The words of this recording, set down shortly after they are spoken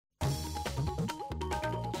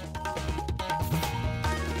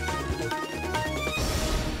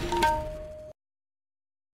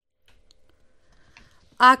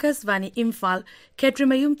Akasvani Imphal,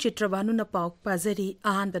 Chitrabhanu Chitrabhanu na pau pazari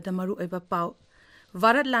ahan da maru eba pau.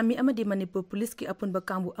 Varat lami amadi Manipur police ki apun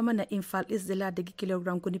bakambu amana Imphal is zila degi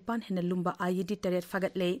kilogram kunipan hena lumba IED taret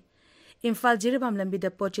fagat le. Imphal jiribam lambi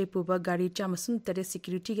da poche puba gari chamasum tare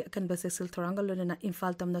security ki akan basexil thorangal na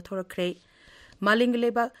Imphal tamna thora kre. Maling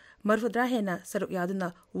leba marfudra hena saruk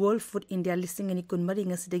yaduna World Food India listing ni kunmari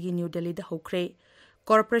ngasidegi New Delhi da hokre.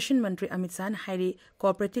 Corporation Mantri Amit San Hairi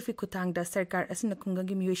Cooperative Kutang da Sarkar Asina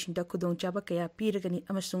Kungangi Miyoshin da Kudong Chaba Kaya Piragani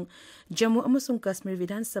Amasung Jammu Amasung Kashmir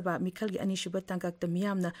Vidhan Sabha Mikhalgi Anishuba Tangak da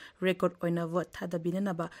Miyamna record oina vote thada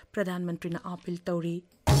binanaba Pradhan Mantri na appeal tauri.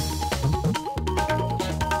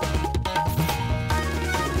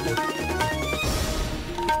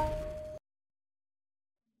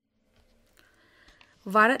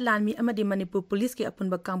 Varat Lanmi amadi Manipur police ki apun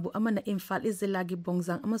bakambu amana Imphal is zilagi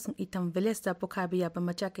bongzang amasung itam village da pokabiya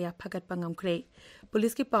pamacha kaya phagat pangam kre.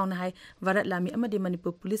 Police ki pauna hai Varat Lanmi amadi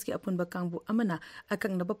Manipur police ki apun bakambu amana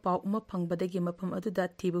akang naba pau uma phangbadagi mafam aduda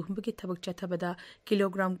thibu humbagi thabak chathabada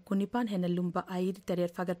kilogram kunipan hena lumba IED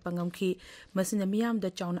taret phagat pangam ki masina miyam da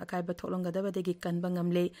chauna akai ba tholongadabadagi kanba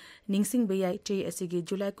ngamle ningsing bayai che asigi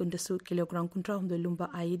July kundasu kilogram kuntra humdo lumba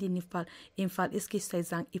IED Imphal is ki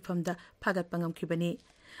saizang ifamda phagat pangam kibani.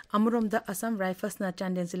 Amuromda Assam Rifles na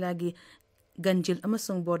Chandan Zilagi Ganjil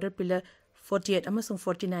amasung border pillar 48 amasung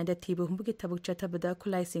 49 da thibu humbuki thabuk chathabada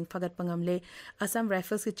khulai sing phagat pangamle Assam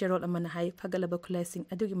Rifles ki cherol amana hai phagalaba khulai sing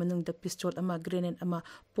adugi manung da pistol ama grenade ama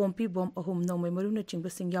pompi bomb ahum no memory na chingba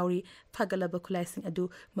sing yauri phagalaba khulai sing adu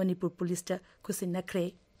Manipur police ta khusin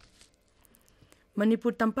nakre.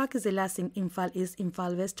 Manipur Tampak zila sing Imphal East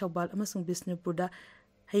Imphal West Thobal amasung Bisnupur da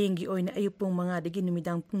Hayengi oina ayupung mga dagi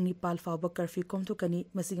numidang pung nipal fauba curfew komthokani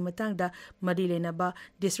masigi matangda marilena ba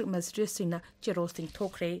district magistrate singna cherol sing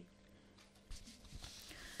thokre.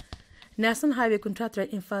 National Highway Contractor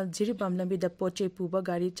Imphal jiribam lambi da poche puba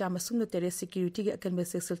gari chamasung tere security ge akan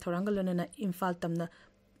basexil thorangal na Imphal tamna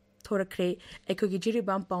thorakre ekogi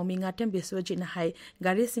jiribam paumi ngatem beswaji na hai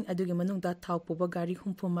gari sing adugi manung da thau puba gari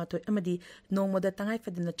humpuma to amadi nongmoda tangai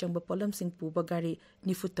fadina changba polam sing puba gari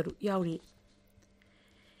nifutaru yauri.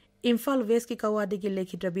 Imphal West ki kawadagi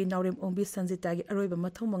lekhi drabi naurim ombi sanjita gi aroiba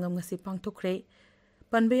mathong mangam ngasi pangthokre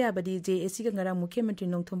panbeya badi JAC ga ngara Mukhyamantri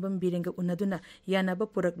Nongthombam Birenga unaduna yanaba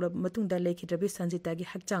puraklo matungda lekhi drabi sanjita gi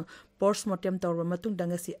hakchang postmortem tawra matungda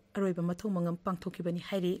ngasi aroiba mathong mangam pangthokibani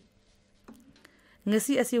hairi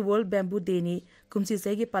ngasi asi World Bamboo Day ni kumsi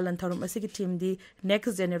zaigi palan tharum asigi team di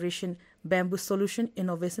Next Generation Bamboo Solution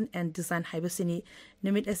Innovation and Design Haibasini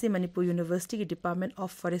Numit asi Manipur University ki Department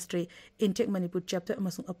of Forestry Intake Manipur chapter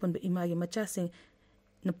amasung apun ba imagi macha sing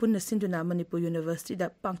napun sinduna Manipur University da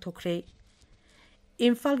pangthokre.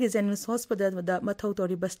 Imphal ki Jennings Hospital da mathau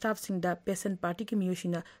tori ba staff sing da patient party ki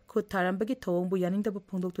miyoshina khud tharambagi thawong bu yaning da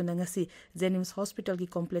phungdok tu ngasi Jennings Hospital ki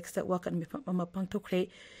complex da wakan mifam ama pangthokre.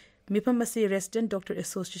 Mifam asi Resident Doctor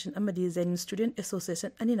Association amadi Jennings Student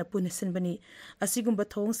Association anina punisin bani asigumba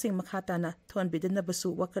thong sing makhata na thon bidna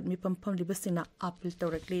basu wakat mifam phamli basina appeal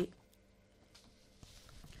tawrakli.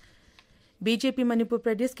 BJP Manipur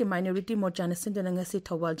Pradesh ke minority morcha na sindana ngasi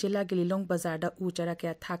Thawal jila Gililong Bazar da uchara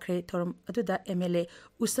kya thakre thorum aduda MLA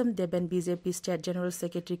Usam Deben BJP State General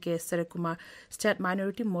Secretary ke Sarakumar State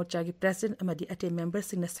Minority Morcha ki President amadi ate member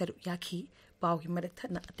sing na seru yakhi pau hi marak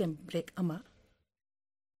thana atem break ama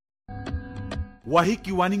Wahik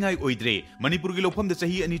ki waningai oidre Manipur gi lofam da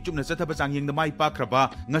sahi ani chupna chathaba changyeng da mai pakraba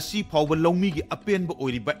ngasi phawba lawmi gi apen ba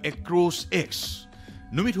oiriba across x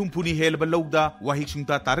numit humpuni helba lawda wahik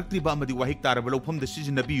sungta taraktriba amadi wahik taraba lofam da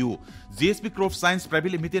sijinabiu JSB Crop Science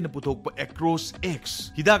Private Limited na puthokpa across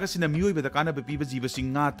x hidaka sina miyoi ba da kana ba piba jiba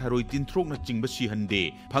singa tharoi tinthrok na chingba si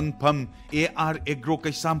hande phangpham AR Agro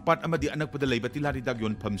kai sampat amadi anakpada leiba tilari dag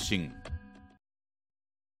yon phamsing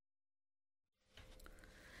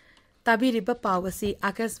Tabiriba Pawasi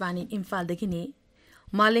Akasvani Imphal dagini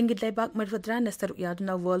Malingi Lebak Marfadra Nastaru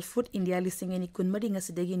Yaduna World Food India listing any kunmari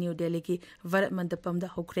ngasidegi New Delhi ki Varat Mandapam da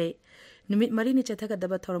Hokre Numit Marini Chataka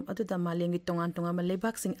daba thorum aduda Malingi Tongan Tongama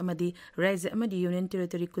Lebak sing amadi Rise amadi Union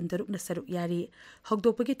Territory Kuntaruk Nasaru Yari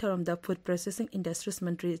Hokdopagi thorum da Food Processing Industries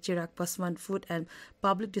Mantri Chirag Paswan Food and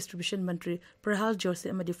Public Distribution Mantri Prahal Jorse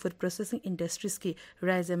amadi Food Processing Industries ki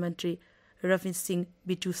Rise Mantri Ravin Singh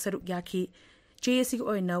Bitu Saruk Yaki JAC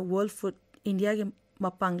oina World Food India ge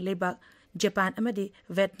mapang lebak Japan amadi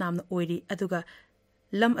Vietnam na oiri aduga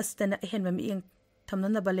lam astana ehenma mi ing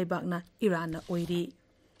thamnana ba lebak na Iran na oiri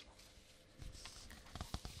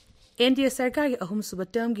NDA sarkar gi ahum suba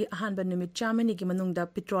term gi ahan ba numit Germany gi manungda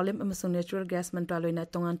petroleum amasung natural gas mantraloy na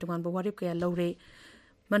tongan ba warip kaya lawre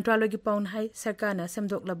mantraloy gi paun hai sarkar na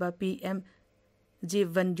samdok laba PM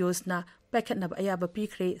Jivan Yojana paikhatnaba ayaba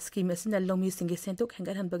pikre scheme asina lomi singi sentok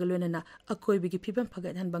hengat han bagalonana akoi bigi phibam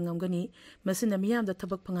phagat han bangamgani masina miyam da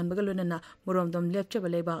thabak phangan bagalonana moromdom lepchaba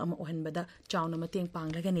leba ama ohenbada chauna mateng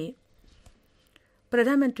panglagani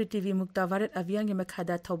Pradhan TV Mukta Bharat Abhiyan gi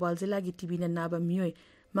makhada Thobal Zilla gi TV na naba mioi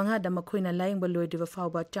manga da makhoina laying ba loidiba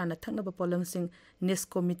fawba chana thaknaba polam sing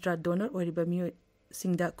Nesco Mitra donor oriba mioi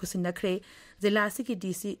singda kusinna khre Zilla asiki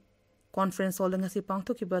DC Conference hall ngasi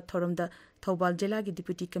pangthokiba thoramda Thobal Jila gi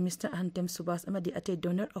Deputy Commissioner Antem Subas amadi ate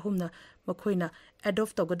donor ahumna makhoina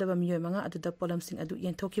adopt togodaba mioi manga aduda polam sing adu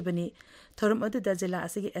yenthokibani thoram aduda Jila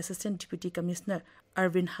asigi Assistant Deputy Commissioner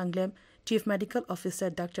Arvind Hanglem Chief Medical Officer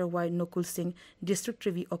Dr. Y. Nokul Singh, District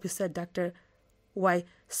Review Officer Dr. Y.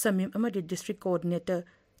 Samim amadi District Coordinator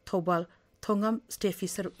Thobal Thongam Steffi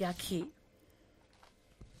Sarup Yakhi.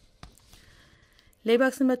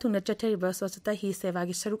 Leibak Sima Tuna Chatariba Sosata Hi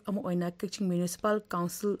Sevagi Saruk Amu Oina Kaching Municipal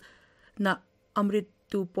Council na Amrit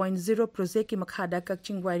 2.0 project ki makhada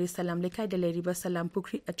Kaching Wairi Salam Lekai de Leriba Salam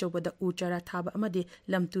Pukri Achobada Uchara Thaba Amadi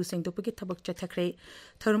Lamtu Sing Topaki Tabak Chatakre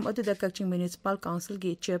Thorum Adu da Kaching Municipal Council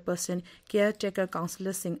gi Chairperson Caretaker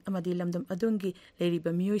Councillor Singh Amadi Lamdam Adungi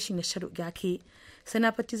Leriba Miyushing Sharuk Gaki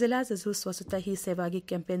Senapati Zila Zazu Swasata Hi Sevagi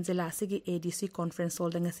Campaign Zila Asigi ADC Conference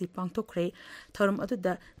Hall Dangasi Pangtokre Thorum Adu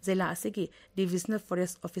da Zila Asigi Divisional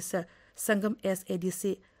Forest Officer Sangam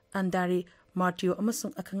SADC Andari Martio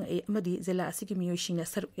amasung akang e amadi Zila asigi miyoshina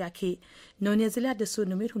saruk yakhi Nonya Zila dasu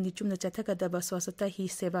numir humni chumna chathaka da baswasata hi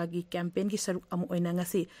sevagi campaign gi saruk amu oina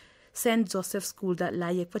ngasi St. Joseph School da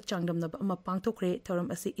layek pa changdam na ama pangthokre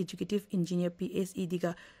thoram asi Executive Engineer PhD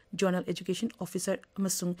ga Journal Education Officer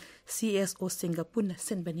amasung CSO Singapore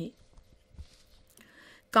senbani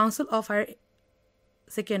Council of Higher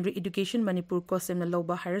Secondary Education Manipur Kosem na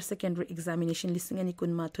Loba Higher Secondary Examination Lisingani kun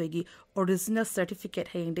mathoigi original certificate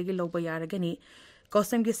hayengdegi loba yaragani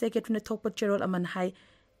Kosem gi secretary na thokpa cherol aman hai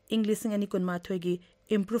English ngani kun mathoigi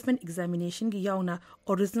improvement examination gi yauna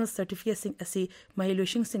original certificate sing asi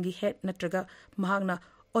mahilushing singi head natraga mahagna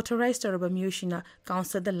authorized taraba miyushina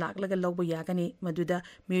council da laklaga loba yagani maduda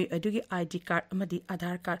miy adugi ID card amadi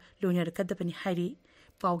Aadhaar card loinar kadapani hairi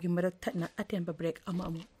pawgi marak thatna atemba break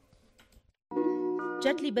amamu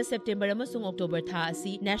Chatliba September amasung October tha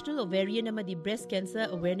asi National Ovarian amadi Breast Cancer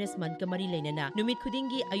Awareness Month kamari leinana numit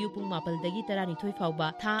khudingi ayupung mapal dagi tarani thoi fawba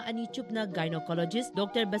tha ani chupna gynecologist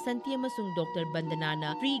Dr. Basanti amasung Dr.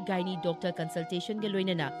 Bandanana free gynae doctor consultation ga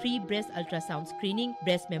loinana free breast ultrasound screening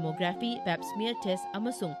breast mammography pap smear test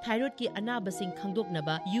amasung thyroid ki anabasing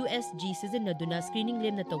khangdoknaba USG season naduna screening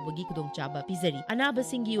lemna tawbagi khudongchaba pizari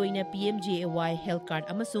anabasing gi oina PMJAY health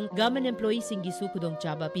card amasung government employee singi su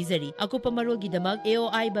khudongchaba pizari akupa marol gi damag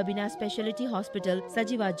AOI Babina Specialty Hospital,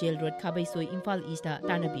 Sajiva Jail Road, Khabaisoi, Imphal East,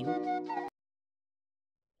 Tanabiu.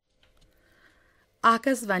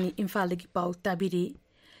 Akasvani Imphal gi pau tabiri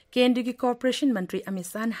Kendri Corporation Mantri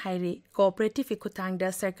Amisan Hairi Cooperative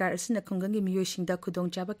Kutangda Sarkar Asina Kungangi Miyoshinda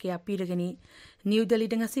Kudongchaba Kya Piragani New Delhi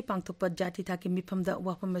Dangasi Pangtopa Jati Taki Mipamda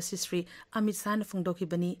Wapam Sisri Amisan Fungdoki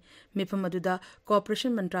Bani Mipamaduda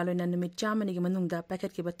Corporation Mantralo Nanamit Chamani Manunda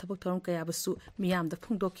Packet Kiba Tabuk Toron Kayabasu Miam the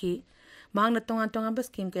Fungdoki Mangna tongan bas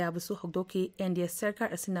scheme kayabusu hogdoki NDS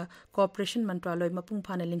Sarkar asina Corporation Mantraloy mapung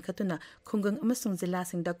phana linkhatuna khungang amasung zilla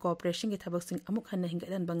singda corporation gi thabak sing amuk hanna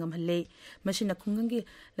hingadan bangam halle mashina khungang gi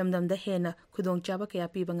lamdam da hena khudong chaba kaya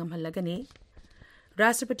pi bangam hallagani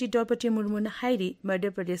Rashtrapati Draupadi Murmu na hairi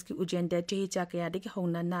Madhya Pradesh ki Ujjain da chehi cha kaya de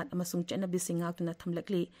hongna nat amasung chana bisinga tuna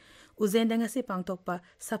thamlakli Ujjain da ngasi pangtokpa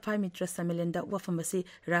Safai Mitra Sammelenda wafamasi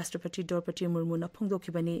Rashtrapati Draupadi Murmu na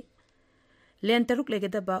phongdokibani Len taruk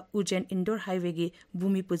legedaba Ujjain Indoor Highway gi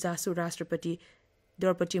Bhumi Puja su Rashtrapati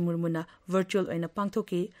Draupadi Murmu na virtual oina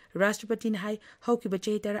pangthoki Rashtrapati na hai haukiba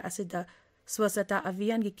chehitara asida Swasata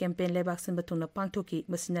Abhiyan gi campaign lebak sinbatuna pangthoki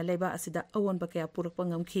masina leba asida awon bakaya purakpa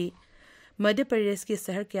ngamki Madhya Pradesh ki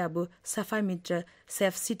sahar kyabu Safai Mitra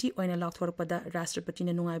Safe City oina lathorpada Rashtrapati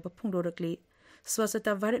na nungaiba phungdorakli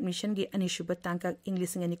Swasata Bharat Mission gi anishuba tangkak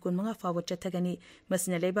English ngani kun mga fawa chathagani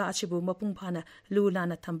masina leba achibu mapung phana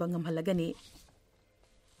lulana thamba ngamhalagani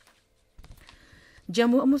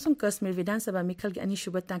Jammu amusung Kashmir Vidhan Sabha Mikhal gi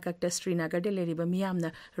anishuba tangkak da Srinagar de leriba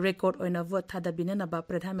miyamna record oina vote thada binana ba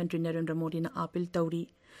Pradhan Mantri Narendra Modi na appeal tawri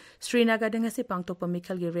Srinagar dangasi pangtokpa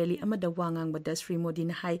Mikhal gi rally amada wangang bada Sri Modi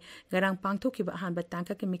na hai garang pangthokiba ahanba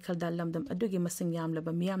tangkak ki Mikhal da lamdam adugi masing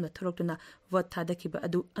yamlaba miyamna thoroktuna vote thada kiba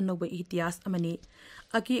adu anoba ihtiyas amani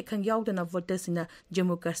aki khang yaudana voters ina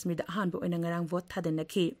Jammu Kashmir da ahanba oina ngarang vote thada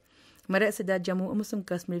nakhi Marasida Jammu amusung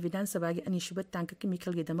Kashmir Vidhan Sabha gi anishuba tangkak ki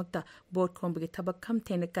Mikhal gi damakta board khombi gi thabak kham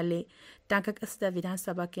thena kalle tangkak asida Vidhan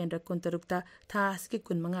Sabha kendra kuntarukta tha aski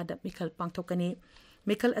kun manga da Mikhal pangthokani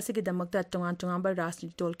Mikal asigi damakta tongan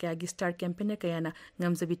rajniti dol kayagi star campaigner kayana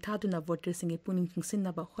ngamzabi thaduna voter singi puning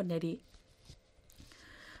thingsinnaba hotnari.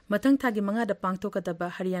 Matang thagi mangada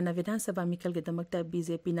pangthokadaba Haryana Vidhan Sabha Mikal ge damakta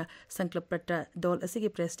BJP na Sankalp Patra dol asigi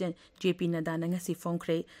president JP Nadda na ngasi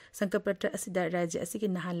phongkhre. Sankalp Patra asida rajya asigi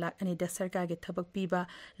nahan lak ani da sarkar ge thabak piba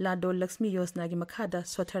la dol Lakshmi Yojana gi makhada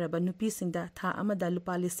swatharaba nupi singda tha amada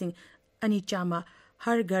lupa lising ani chama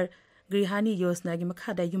har ghar Grihani Yojana gi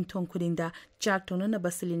makhada yumthong khudingda chak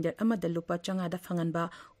thongnaba cylinder amada lupa changada phanganba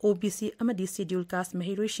OBC amadi schedule caste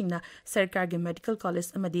mahiroi singna sarkar ge medical college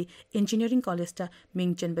amadi engineering college ta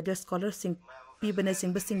mingchen badal scholar sing pibana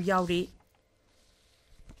sing basing yauri.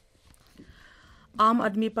 Aam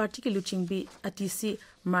Admi Party ke luchingbi ATC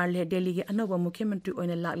Marle Delhi ge anoba mukhyamantri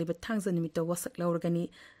oina lakliba thangza nimita wasak laurgani.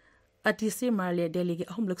 ATC Marle Delhi ge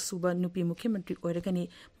ahumlak suba nupi mukhyamantri oiragani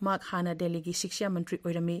mak hana Delhi ge shiksha mantri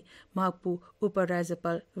oirami makpu upar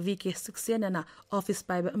rajyapal VK Saxena office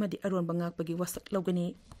paiba amadi aron bangakpagi wasak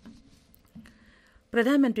laugani.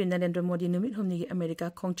 Pradhanmantri Narendra Modi numit humni ge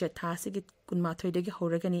America khongchat tha sigi kunmathoi degi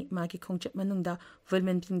horagani maki khongchat manungda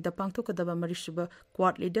Wilmington da pangthokadaba marisuba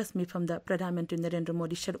quad leaders mifamda Pradhanmantri Narendra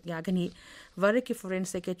Modi sharuk yagani. Varaki Foreign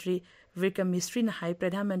Secretary Vikram Misri na hai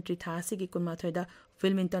Pradhanmantri tha sigi kunmathoi da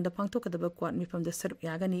Wilmington da pangthokadaba quad mifamda sharuk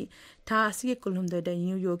yagani. Tha sigi kulhumda da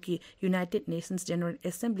New York ki United Nations General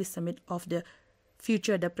Assembly Summit of the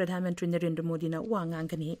Future da Pradhanmantri Narendra Modi na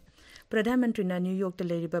wangangani. Pradhanmantri na New York da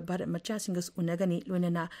leriba Bharat macha singas unagani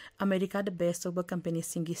loinana America da best of company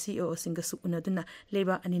singi CEO singasu unaduna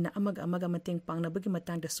leba anina amaga mateng pangnabagi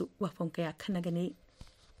matang da su wafong kaya khanagani.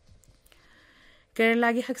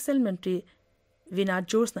 Kerala gi Haksal Mantri Vina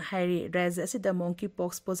George na hairi rajya asida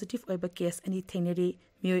monkeypox positive oiba case ani theneri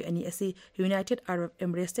mioi ani asi United Arab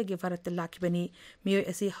Emirates ge Bharat lakibani mioi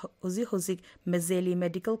asi hozik Mazeli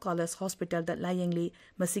Medical College Hospital da layengli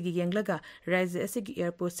masigi yenglaga rajya asigi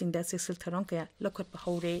airport sing da sexual tharong kaya lakhot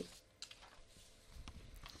bahore.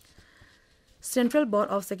 Central Board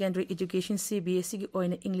of Secondary Education CBSE gi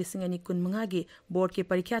oina English ngani kunmanga gi board ke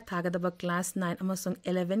parikya thagadaba class 9 amasung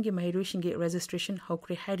 11 gi mahirusing gi registration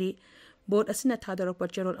hokre hari. Board asina thadorok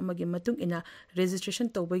parcherol amagi matung ina registration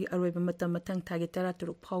tawbagi aroiba matam matang thagi tara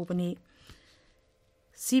turuk phawbani.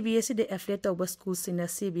 CBSE de affiliate tawba school sina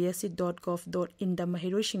cbse.gov.in da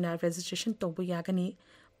mahiroi sina registration tawba yagani.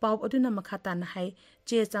 Paw aduna makhata na hai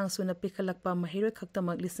che changsu na pikhalakpa mahiroi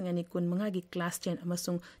khaktamak lising ani kun mangagi class 10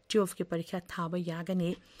 amasung 12 ki parikha thaba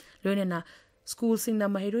yagani. Loinana school sing na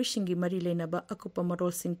mahiroi singi mari lenaba akupa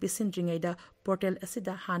marol sing pisindringai da portal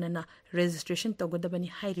asida hanana registration tawgadabani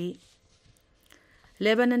hairi.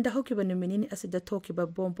 Lebanon da hokiba numini asida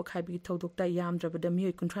thokiba bomb pakhabi thodokta yamdrabada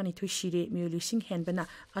mioi kuntrani thushire mioi lising henbana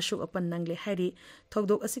ashok apan nangle hairi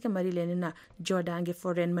thodok asika mari lenina Jordan ge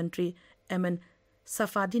foreign ministry Aman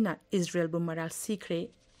Safadina Israel bumaral sikre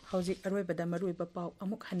hauji arwebada maruiba paw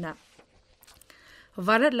amuk hanna.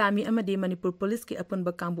 Varat lami amadi Manipur police ki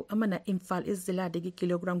apunba kambu amana Imphal is zila degi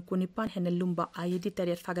kilogram kunipan hena lumba ayedi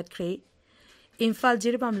tariat fagat kre. Imphal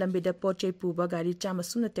Jiribam lambida poche puba gari chama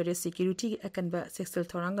suna tere security akanba sexual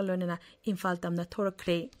thoranga lonena Imphal tamna thorak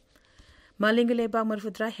kre. Malingale ba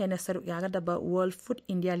marfudra hena saruk yagadaba World Food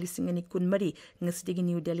India lisingani kunmari ngasidigi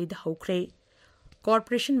New Delhi da hokre.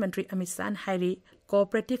 Corporation Mantri Amit San Hairi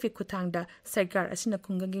cooperative kuthangda sarkar asina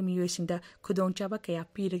khungangi miyoisingda khudongchaba kaya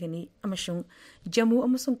piragani amashung Jammu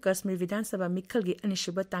amasung Kashmir Vidhan Sabha Mikhalgi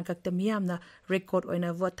anishuba tangkakta miyamna record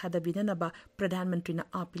oina vote thadabinanaba Pradhan Mantri na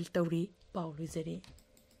appeal tawri Paul Rizeri.